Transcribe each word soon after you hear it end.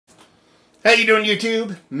How you doing,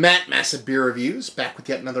 YouTube? Matt, Massive Beer Reviews, back with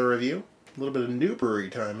yet another review. A little bit of new brewery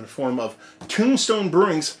time in the form of Tombstone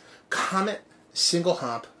Brewing's Comet Single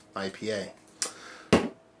Hop IPA.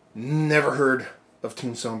 Never heard of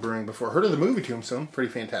Tombstone Brewing before. Heard of the movie Tombstone.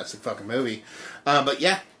 Pretty fantastic fucking movie. But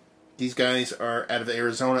yeah, these guys are out of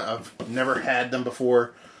Arizona. I've never had them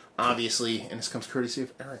before, obviously, and this comes courtesy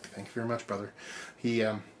of Eric. Thank you very much, brother. He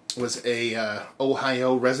was a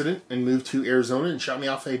Ohio resident and moved to Arizona and shot me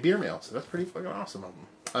off a beer mail. So that's pretty fucking awesome of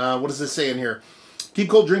him. What does this say in here? Keep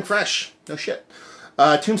cold, drink fresh. No shit.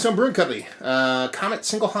 Tombstone Brewing Company. Comet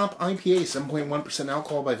Single Hop IPA, 7.1%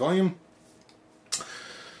 alcohol by volume.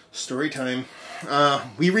 Story time.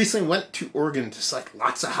 We recently went to Oregon to select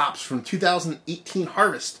lots of hops from 2018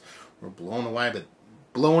 harvest. We're blown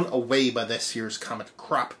away by this year's Comet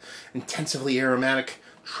crop. Intensively aromatic,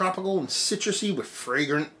 tropical and citrusy with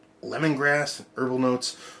fragrant lemongrass and herbal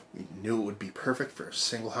notes. We knew it would be perfect for a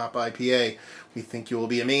single hop IPA. We think you will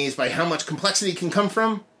be amazed by how much complexity can come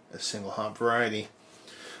from a single hop variety.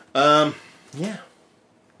 Yeah.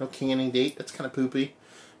 No canning date. That's kind of poopy.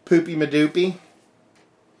 Poopy madoopy.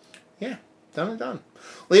 Yeah. Done and done.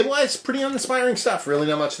 Label-wise, pretty uninspiring stuff. Really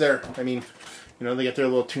not much there. I mean, you know, they got their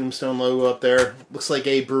little Tombstone logo up there. Looks like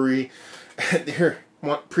a brewery. Here,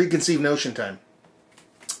 preconceived notion time.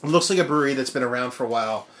 It looks like a brewery that's been around for a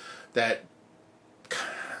while that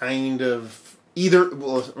kind of either,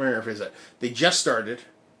 well, let me rephrase that. They just started,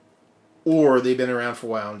 or they've been around for a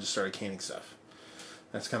while and just started canning stuff.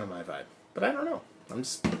 That's kind of my vibe. But I don't know. I'm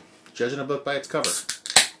just judging a book by its cover.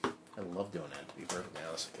 I love doing that, to be perfectly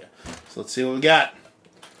honest with you. So let's see what we got.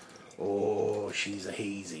 Oh, she's a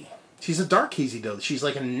hazy. She's a dark hazy, though. She's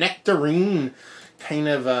like a nectarine kind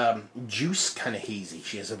of juice kind of hazy.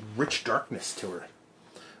 She has a rich darkness to her.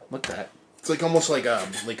 Look at that. It's like almost like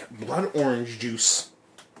blood orange juice.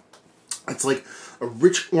 It's like a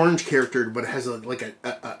rich orange character, but it has like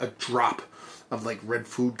a drop of like red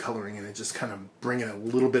food coloring in it, just kind of bringing a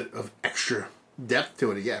little bit of extra depth to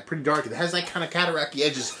it. Yeah, pretty dark. It has like kind of cataracty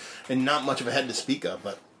edges and not much of a head to speak of.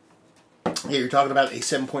 But yeah, you're talking about a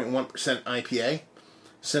 7.1% IPA,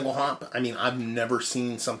 single hop. I mean, I've never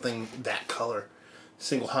seen something that color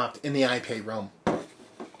single hopped in the IPA realm.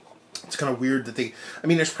 It's kind of weird that they, I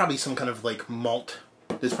mean, there's probably some kind of like malt.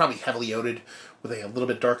 There's probably heavily oated with a little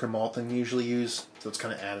bit darker malt than you usually use. So it's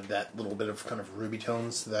kind of added that little bit of kind of ruby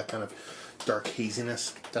tones to that kind of dark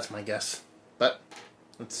haziness. That's my guess. But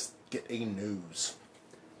let's get a nose.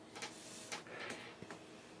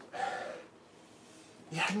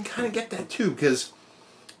 Yeah, I can kind of get that too because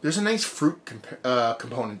there's a nice fruit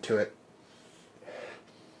component to it.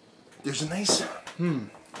 There's a nice,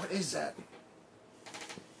 what is that?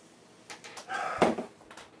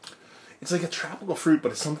 It's like a tropical fruit,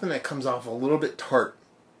 but it's something that comes off a little bit tart.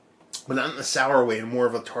 But not in a sour way, in more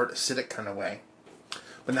of a tart, acidic kind of way.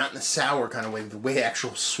 But not in a sour kind of way, the way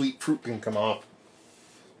actual sweet fruit can come off.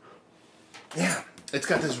 Yeah, it's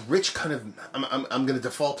got this rich kind of, I'm going to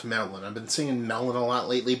default to melon. I've been singing melon a lot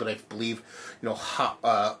lately, but I believe, you know,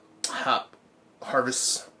 hop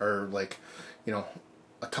harvests are like, you know,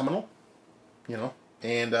 autumnal, you know.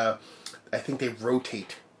 And I think they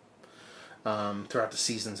rotate throughout the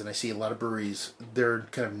seasons, and I see a lot of breweries, their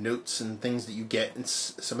kind of notes and things that you get in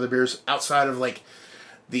some of the beers outside of like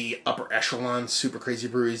the upper echelon super crazy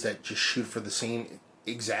breweries that just shoot for the same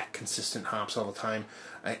exact consistent hops all the time.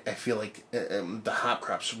 I feel like the hop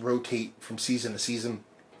crops rotate from season to season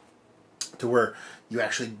to where you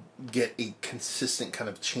actually get a consistent kind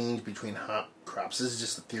of change between hop crops. This is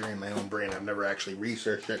just a theory in my own brain. I've never actually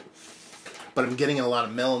researched it. But I'm getting a lot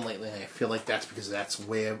of melon lately, and I feel like that's because that's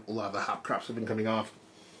where a lot of the hop crops have been coming off.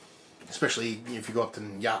 Especially if you go up to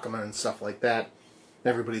Yakima and stuff like that.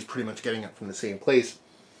 Everybody's pretty much getting it from the same place.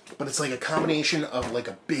 But it's like a combination of like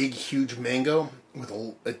a big, huge mango with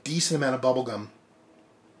a decent amount of bubblegum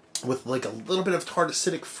with like a little bit of tart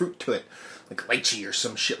acidic fruit to it. Like lychee or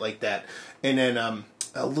some shit like that. And then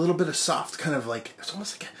a little bit of soft kind of like, it's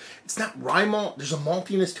almost like, it's not rye malt, there's a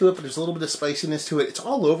maltiness to it, but there's a little bit of spiciness to it. It's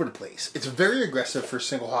all over the place. It's very aggressive for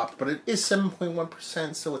single hop, but it is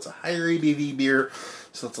 7.1%, so it's a higher ABV beer,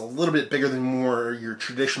 so it's a little bit bigger than more your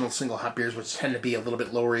traditional single hop beers, which tend to be a little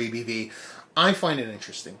bit lower ABV. I find it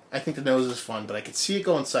interesting. I think the nose is fun, but I could see it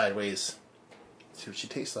going sideways. Let's see what she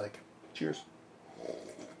tastes like. Cheers.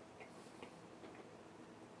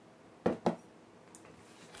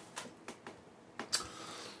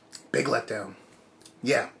 Big letdown.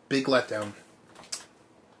 Yeah, big letdown.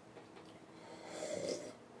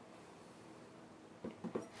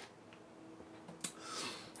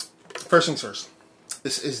 First things first.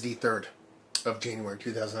 This is the 3rd of January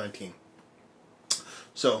 2019.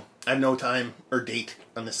 So, I have no time or date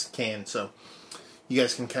on this can, so you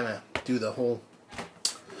guys can kind of do the whole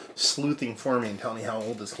sleuthing for me and tell me how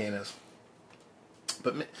old this can is.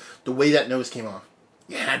 But the way that nose came off,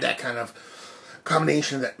 you had that kind of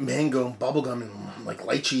combination of that mango and bubblegum and like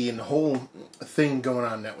lychee and the whole thing going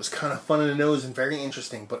on that was kind of fun in the nose and very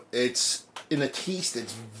interesting. But it's, in the taste,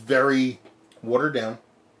 it's very watered down.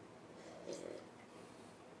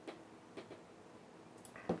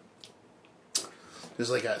 There's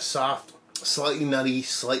like a soft, slightly nutty,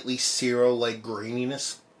 slightly cereal-like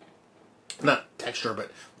graininess. Not texture, but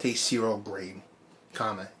taste cereal grain,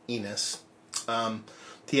 iness.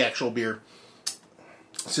 The actual beer,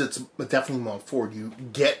 so it's definitely malt forward. You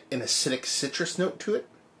get an acidic citrus note to it,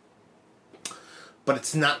 but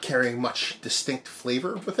it's not carrying much distinct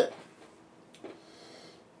flavor with it.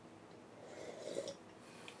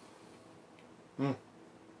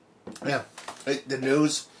 Yeah, the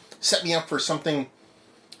nose set me up for something.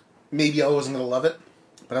 Maybe I wasn't going to love it,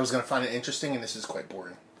 but I was going to find it interesting, and this is quite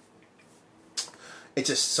boring. It's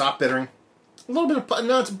just soft bittering. A little bit of,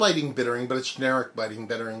 no, it's biting bittering, but it's generic biting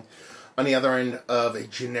bittering. On the other end of a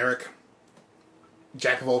generic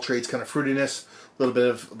jack-of-all-trades kind of fruitiness. A little bit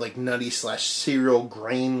of like nutty / cereal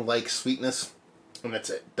grain-like sweetness. And that's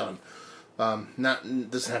it. Done.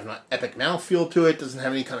 Doesn't have an epic mouthfeel to it. Doesn't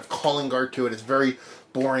have any kind of calling card to it. It's very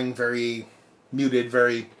boring, very muted,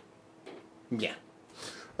 very... yeah.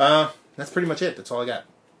 That's pretty much it. That's all I got.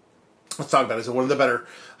 Let's talk about it. Is it one of the better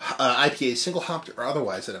IPAs, single hopped or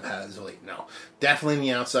otherwise, that I've had as of late? No. Definitely on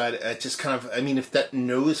the outside. It just kind of, I mean, if that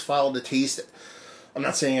nose followed the taste, I'm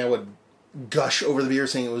not saying I would gush over the beer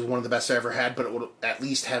saying it was one of the best I ever had, but it would at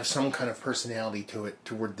least have some kind of personality to it,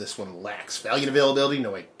 toward this one lacks. Value and availability,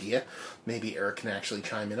 no idea. Maybe Eric can actually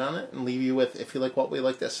chime in on it and leave you with, if you like what we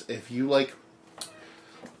like this. If you like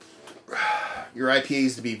your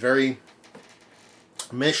IPAs to be very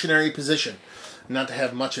missionary position, not to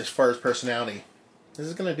have much as far as personality, this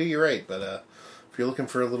is going to do you right. But if you're looking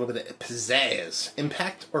for a little bit of pizzazz,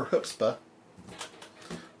 impact, or chutzpah,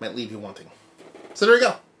 might leave you wanting. So there you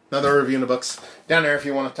go. Another review in the books. Down there if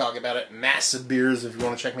you want to talk about it. Massive Beers if you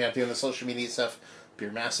want to check me out doing the social media stuff.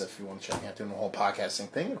 Beer Massive if you want to check me out doing the whole podcasting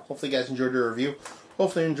thing. And hopefully you guys enjoyed the review.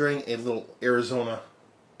 Hopefully you're enjoying a little Arizona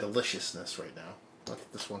deliciousness right now. I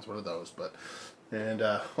think this one's one of those. And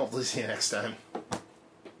hopefully see you next time.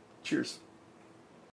 Cheers.